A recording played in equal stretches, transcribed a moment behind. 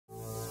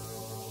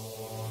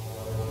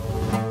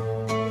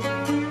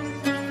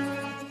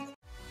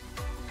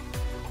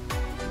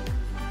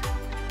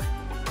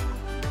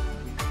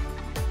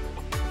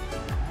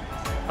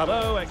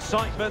Hello,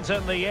 excitement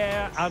in the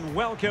air, and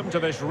welcome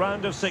to this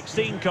round of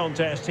 16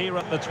 contest here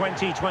at the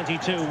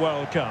 2022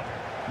 World Cup.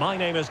 My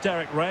name is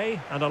Derek Ray,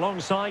 and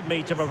alongside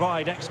me to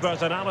provide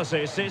expert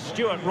analysis is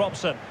Stuart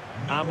Robson.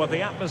 And with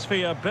the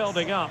atmosphere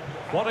building up,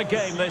 what a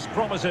game this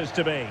promises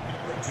to be.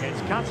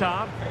 It's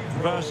Qatar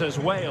versus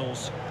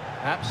Wales.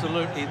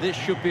 Absolutely, this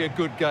should be a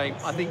good game.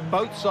 I think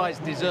both sides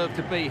deserve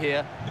to be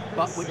here,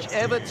 but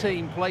whichever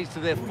team plays to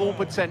their full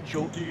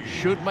potential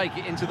should make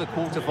it into the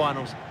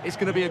quarterfinals. It's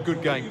going to be a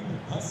good game.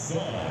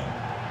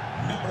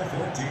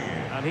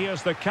 And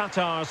here's the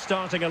Qatar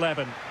starting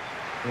 11.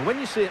 And when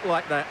you see it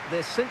like that,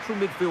 their central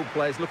midfield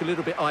players look a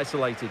little bit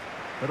isolated.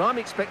 But I'm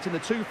expecting the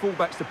two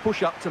fullbacks to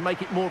push up to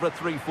make it more of a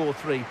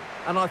 3-4-3.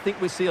 And I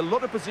think we'll see a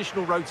lot of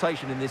positional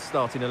rotation in this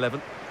starting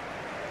 11.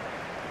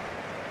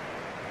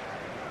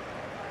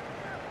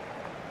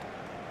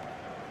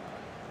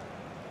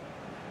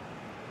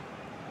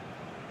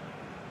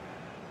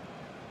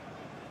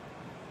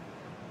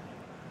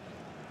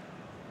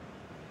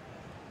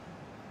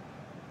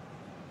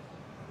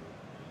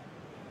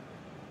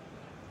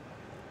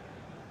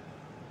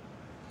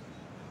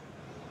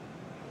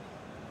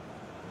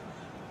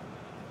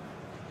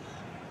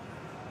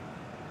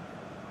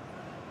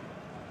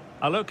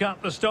 A look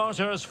at the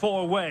starters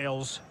for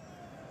Wales.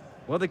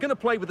 Well, they're going to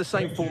play with the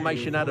same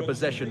formation out of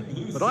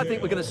possession, but I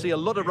think we're going to see a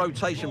lot of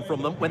rotation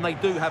from them when they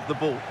do have the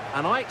ball.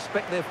 And I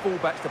expect their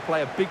fullbacks to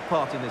play a big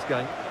part in this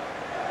game.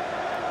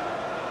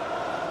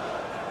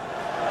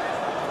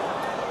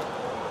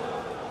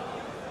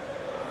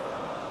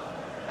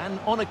 And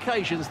on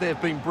occasions,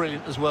 they've been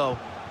brilliant as well.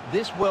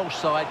 This Welsh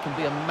side can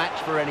be a match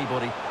for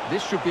anybody.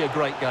 This should be a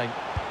great game.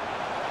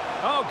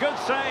 Oh, good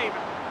save.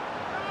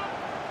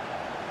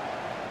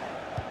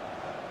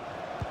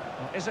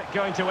 Is it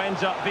going to end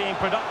up being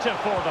productive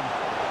for them?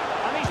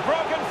 And he's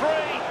broken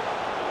free.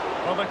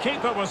 Well, the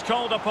keeper was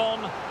called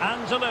upon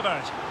and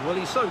delivered. Well,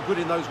 he's so good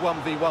in those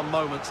 1v1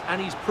 moments,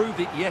 and he's proved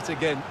it yet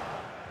again.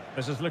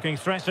 This is looking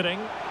threatening.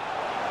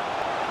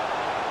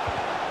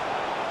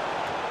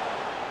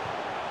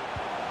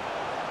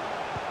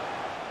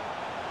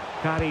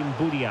 Karim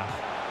Boudia.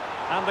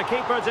 And the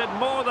keeper did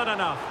more than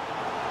enough.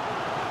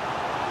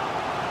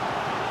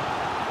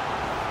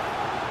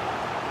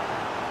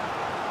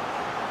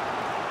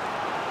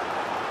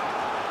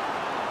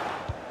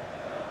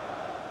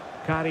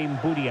 Karim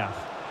Boudia.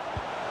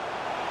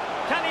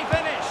 Can he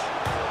finish?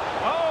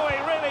 Oh, he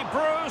really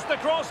bruised the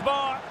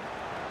crossbar.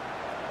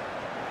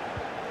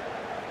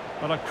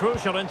 Well, a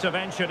crucial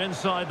intervention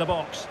inside the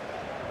box.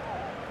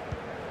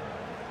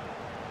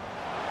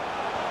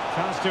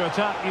 Chance to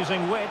attack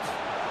using width.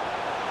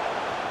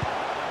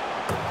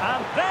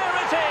 And there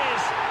it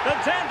is! The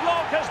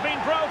deadlock has been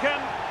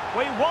broken.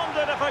 We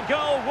wondered if a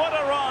goal would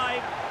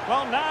arrive.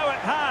 Well, now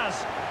it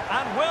has.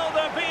 And will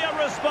there be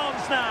a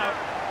response now?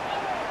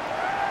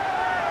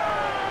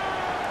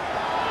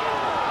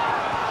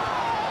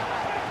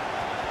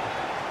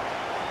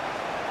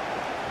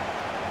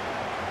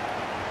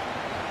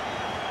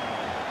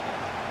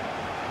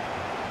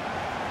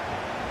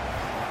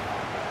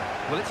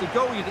 Well, it's a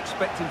goal you'd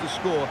expect him to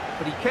score,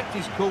 but he kept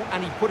his cool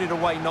and he put it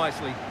away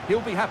nicely.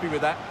 He'll be happy with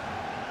that.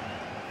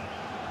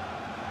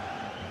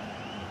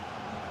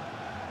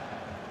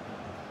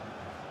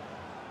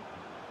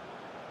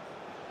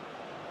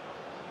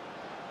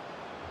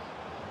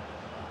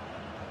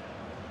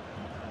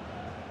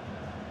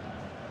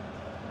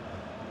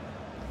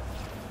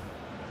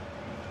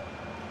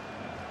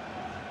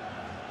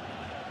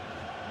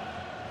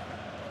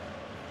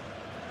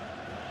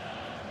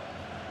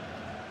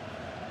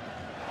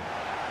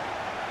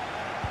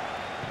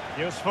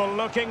 Useful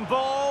looking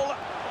ball.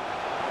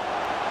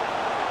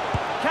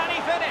 Can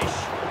he finish?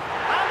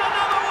 And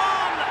another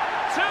one!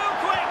 Two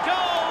quick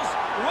goals.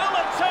 Will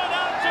it turn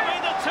out to be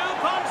the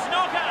two-punch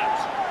knockout?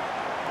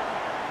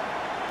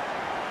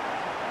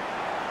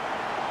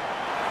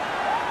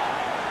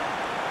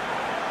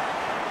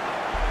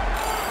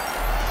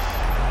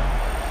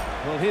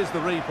 Well, here's the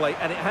replay,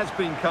 and it has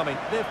been coming.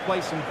 They've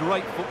played some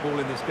great football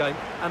in this game,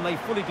 and they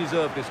fully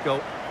deserve this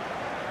goal.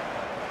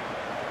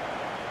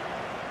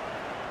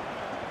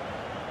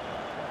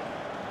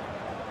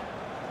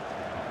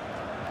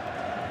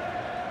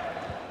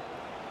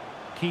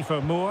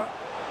 Kiefer Moore.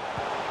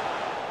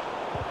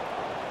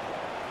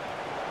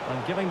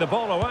 And giving the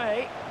ball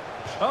away.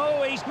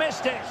 Oh, he's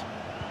missed it.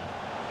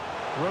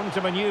 Room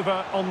to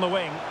manoeuvre on the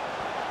wing.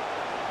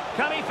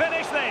 Can he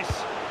finish this?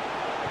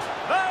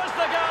 There's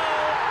the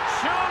goal!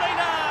 Surely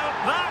now,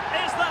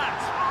 that is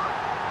that!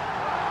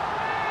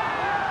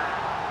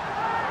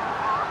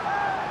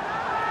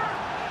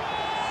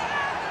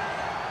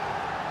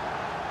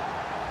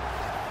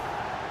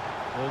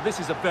 Well,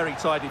 this is a very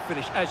tidy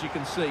finish, as you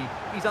can see.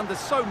 He's under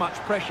so much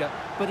pressure,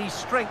 but his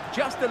strength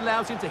just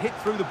allows him to hit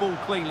through the ball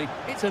cleanly.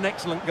 It's an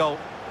excellent goal.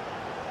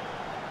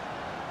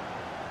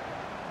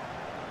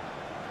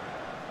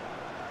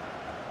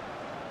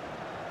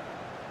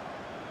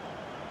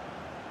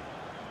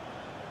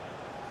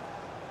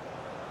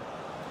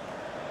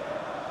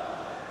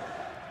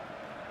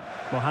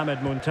 Mohamed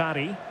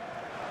Muntari.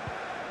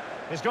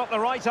 He's got the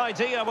right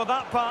idea with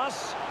that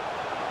pass.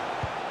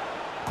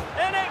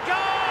 In it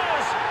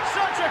goes!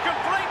 Such a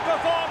complete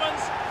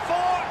performance. 4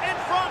 in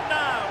front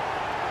now.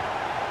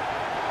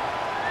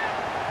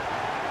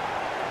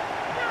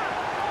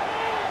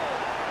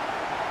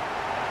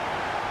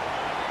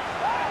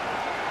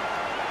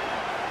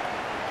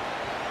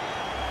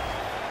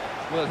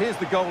 Well, here's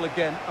the goal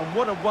again, and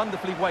what a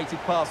wonderfully weighted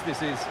pass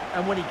this is.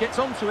 And when he gets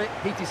onto it,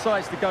 he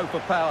decides to go for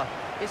power.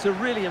 It's a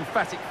really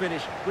emphatic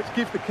finish, which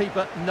gives the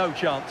keeper no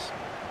chance.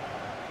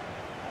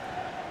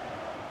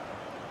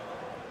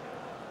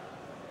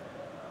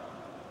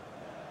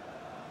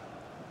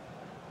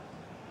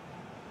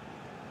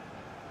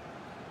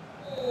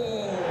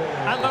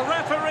 And the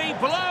referee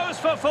blows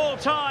for full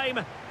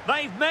time.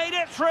 They've made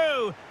it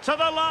through to the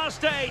last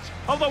stage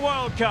of the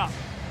World Cup.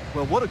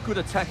 Well, what a good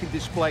attacking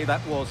display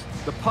that was.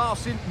 The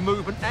passing,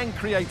 movement and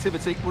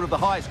creativity were of the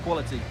highest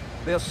quality.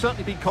 They'll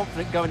certainly be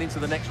confident going into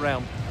the next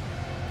round.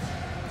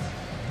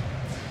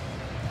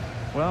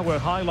 Well, we're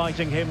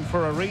highlighting him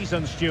for a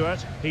reason,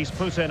 Stuart. He's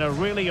put in a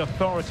really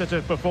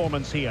authoritative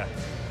performance here.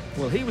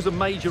 Well, he was a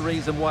major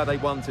reason why they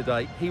won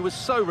today. He was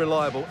so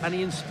reliable and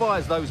he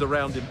inspires those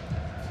around him.